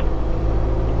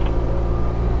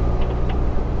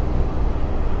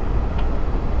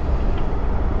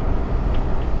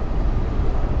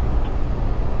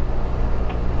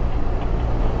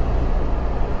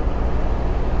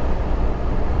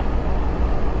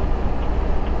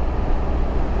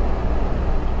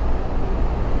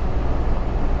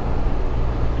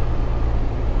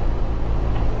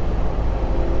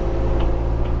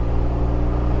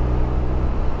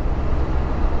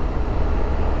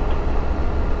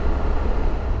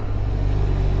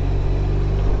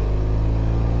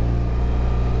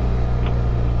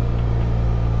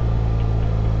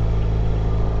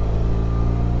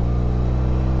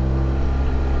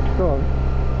 sure.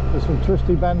 There's some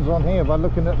twisty bends on here by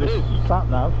looking at this sat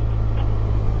nav.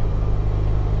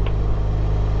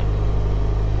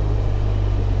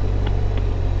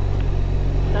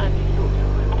 Sandy sorts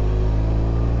of route.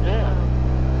 Yeah.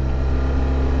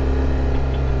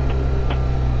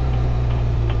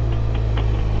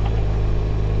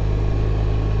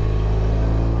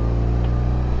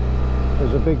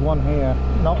 There's a big one here,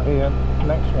 not here,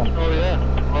 next one. Oh yeah.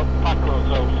 Well, back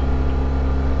ourselves.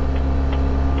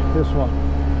 This one.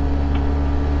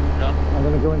 Yeah. I'm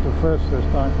going to go into first this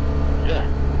time, Yeah.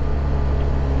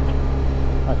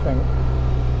 I think.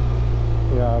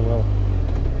 Yeah, I will.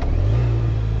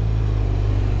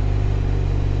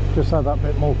 Just have that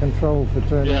bit more control for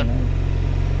turning Yeah. in.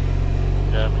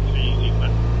 Yeah, makes it easy, isn't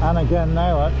it? And again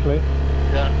now, actually.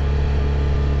 Yeah.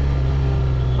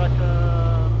 Second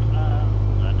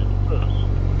and then first.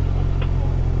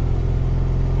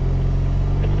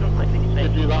 It's not like they say.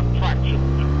 Give you that traction.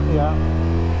 Yeah.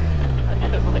 I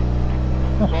don't like.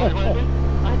 Sorry, Wendy?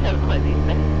 I don't like these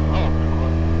things. Oh,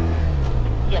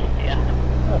 Yes, yeah.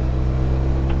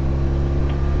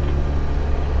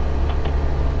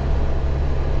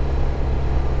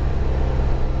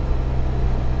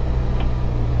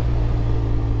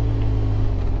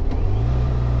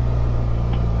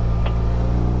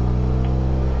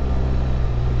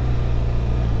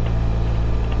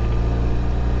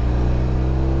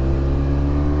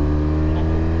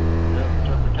 yeah,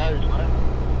 turn the cows now.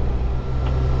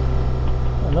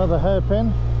 Another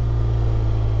hairpin.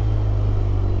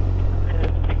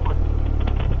 Big one.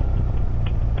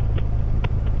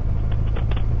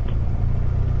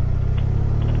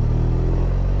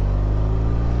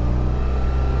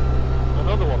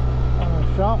 Another one. And a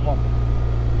sharp one.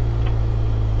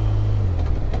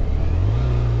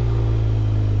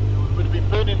 We'd have been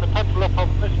burning the petrol up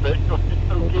on this bit, got in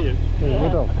no gears. Get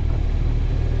rid of.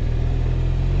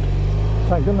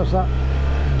 Thank goodness that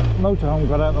motorhome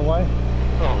got out of the way.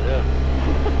 Oh, yeah.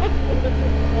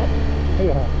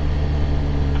 Yeah.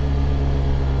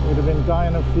 Would have been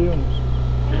dying of fumes.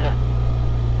 Yeah.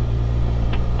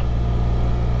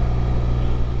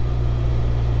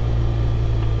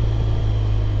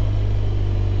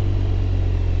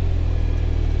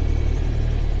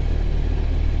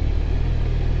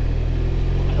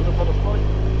 Another butterfly?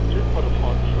 Two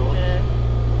butterflies, sure. Yeah.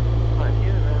 Quite a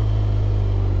few around.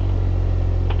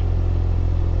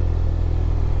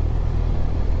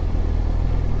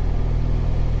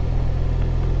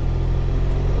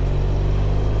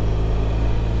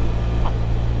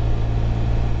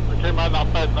 We came out that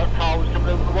bend, that car was coming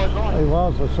over the white He line.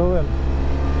 was, I saw him.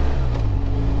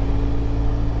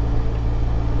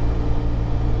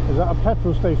 Is that a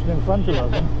petrol station in front of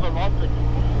us? Romantic.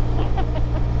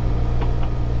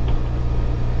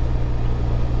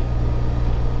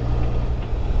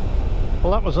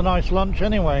 Well, that was a nice lunch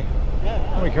anyway.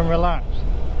 Yeah. We can relax.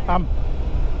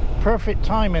 Perfect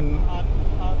timing. And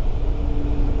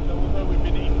so although we've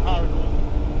been eating Pyrenees,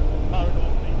 eating local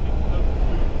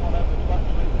food, whatever, to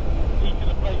actually eat in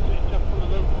a place that's just full of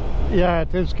locals. Yeah,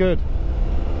 it is good.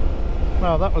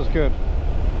 Well, that was good.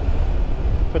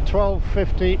 For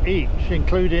 $12.50 each,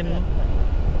 including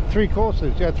 3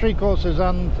 courses. Yeah, 3 courses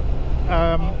and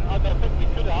I don't think we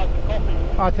could have had the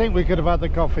coffee. I think we could have had the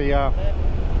coffee, yeah.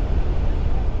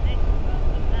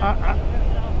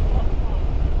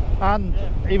 And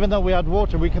even though we had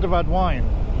water, we could have had wine.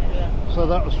 Yeah. So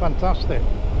that was fantastic.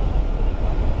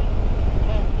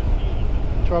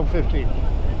 $12.50.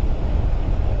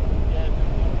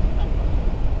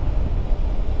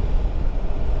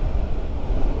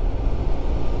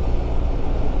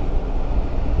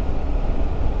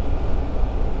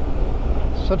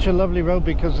 Such a lovely road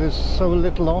because there's so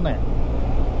little on it.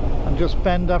 And just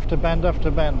bend after bend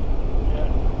after bend.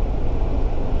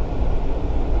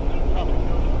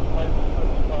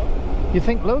 You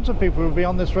think loads of people will be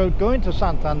on this road going to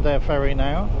Santander Ferry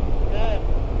now? Yeah.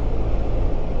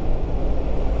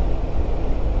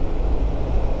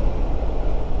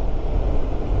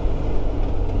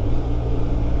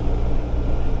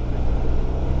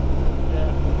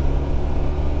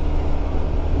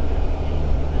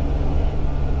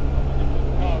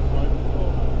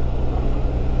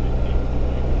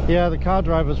 Yeah, the car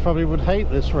drivers probably would hate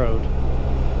this road.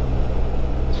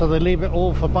 So they leave it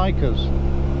all for bikers.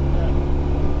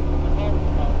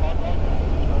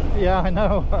 Yeah, I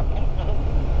know.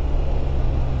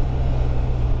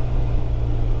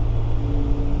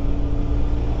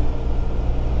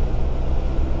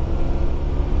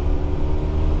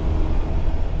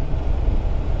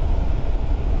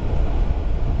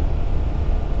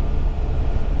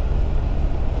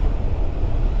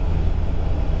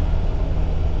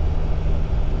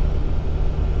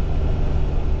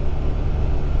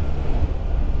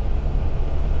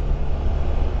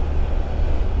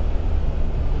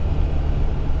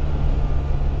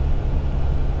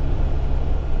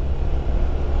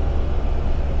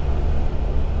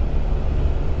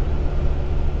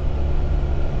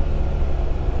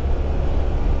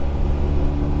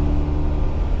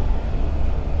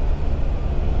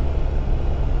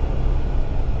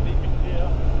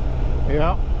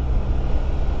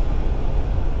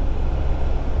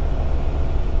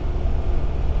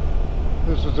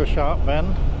 this is a sharp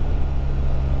bend.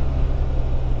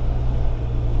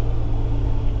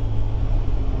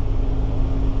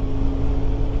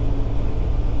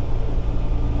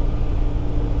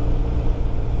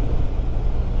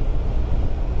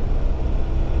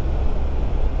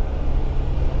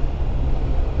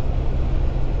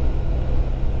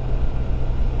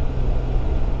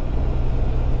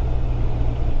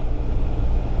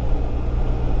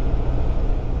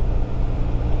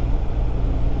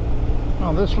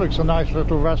 Oh, this looks a nice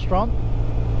little restaurant.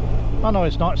 Oh no,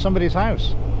 it's not, it's somebody's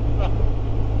house.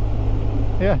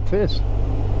 Yeah, it is.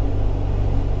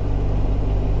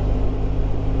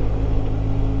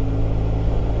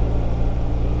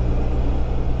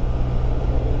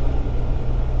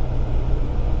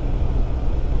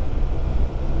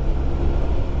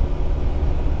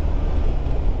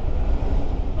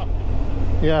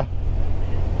 Yeah.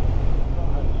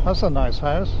 That's a nice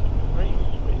house.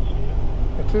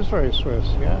 It is very Swiss,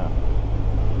 yeah.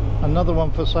 Another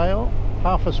one for sale.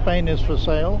 Half of Spain is for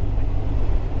sale.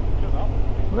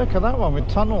 Look at that one with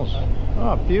tunnels.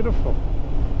 Oh, beautiful.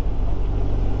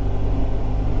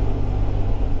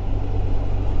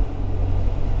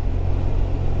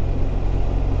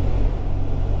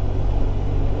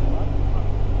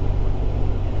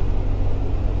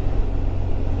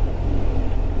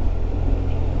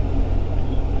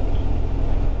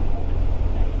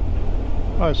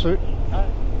 Oh, so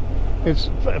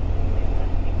it's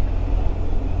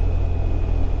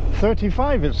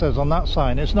 35 it says on that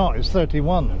sign. It's not, it's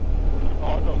 31. Oh,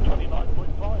 I've got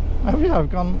 29.5. Have you? I've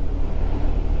gone...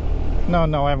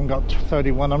 No, I haven't got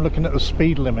 31. I'm looking at the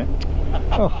speed limit.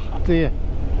 Oh dear.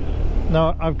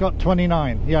 No, I've got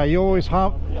 29. Yeah, you always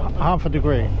half a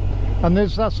degree. And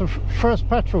that's the first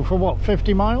petrol for what,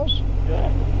 50 miles?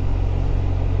 Yeah.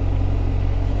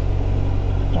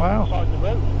 Wow. Side the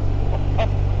road.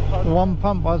 One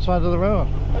pump by the side of the road.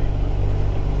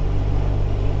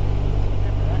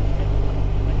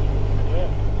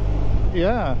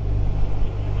 Yeah.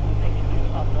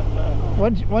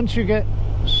 Once you get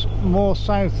more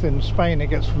south in Spain, it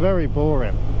gets very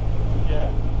boring.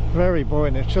 Yeah. Very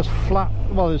boring. It's just flat.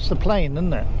 Well, it's the plain,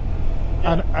 isn't it?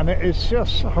 Yeah. And it's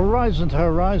just horizon to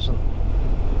horizon.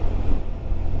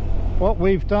 What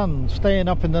we've done, staying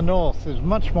up in the north, is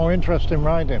much more interesting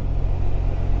riding.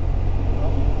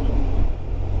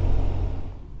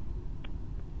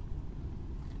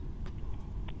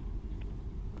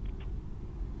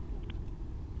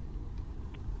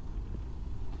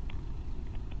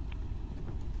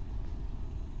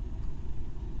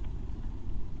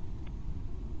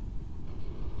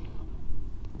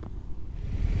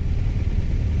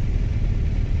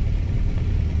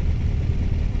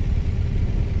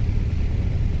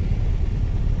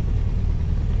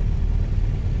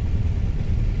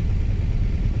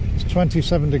 It's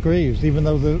 27 degrees, even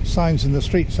though the signs in the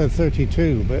street said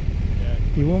 32, but yeah,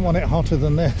 you wouldn't want it hotter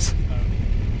than this. No.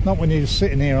 Not when you're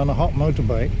sitting here on a hot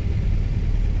motorbike.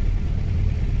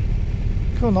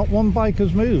 Cool, not one bike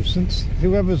has moved since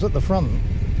whoever's at the front.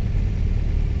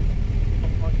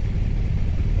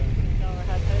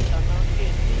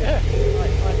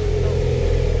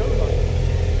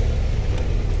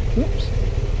 Whoops.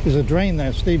 There's a drain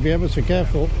there, Steve, be ever so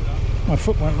careful. My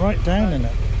foot went right down in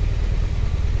it.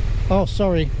 Oh,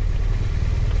 sorry.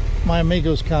 My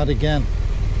Amigos card again.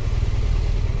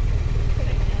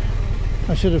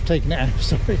 I should have taken it out,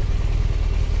 sorry.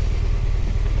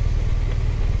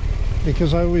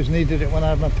 Because I always needed it when I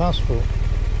had my passport.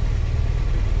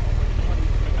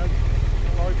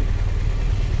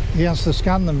 He has to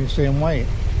scan them, you see, and wait.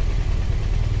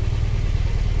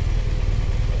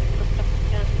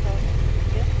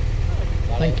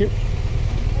 Thank you.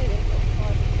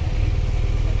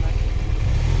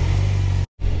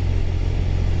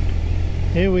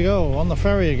 Here we go, on the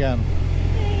ferry again.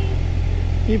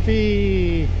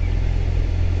 Yippee!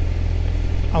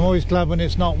 I'm always glad when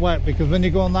it's not wet, because when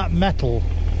you go on that metal,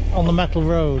 on the metal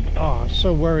road, oh, it's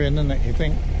so worrying, isn't it, you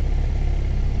think?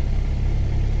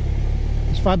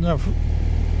 It's bad enough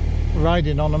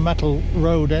riding on a metal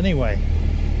road anyway.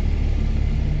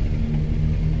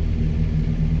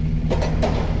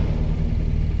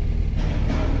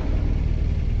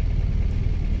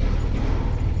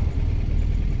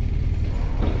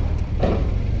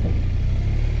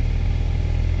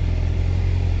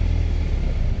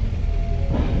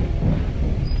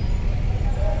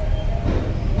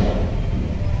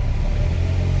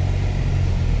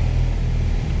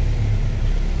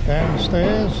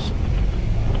 Downstairs.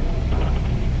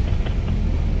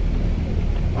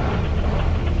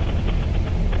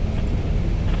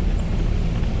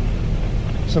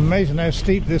 It's amazing how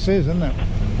steep this is, isn't it?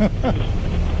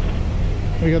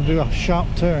 We got to do a sharp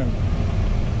turn.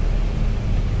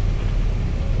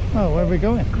 Oh, where are we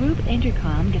going? Group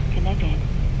intercom disconnected.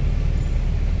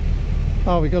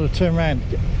 Oh, we got to turn around.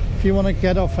 If you want to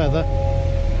get off, Heather,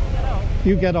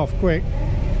 you get off quick.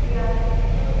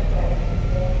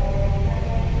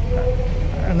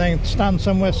 And then stand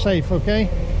somewhere safe, okay?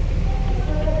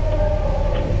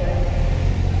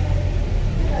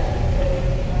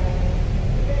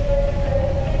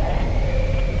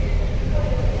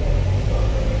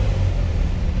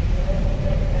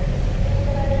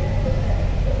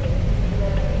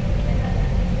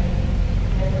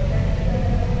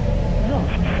 Lost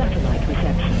satellite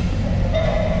reception.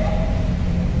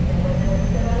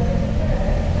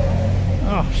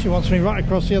 Oh, she wants me right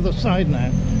across the other side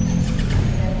now.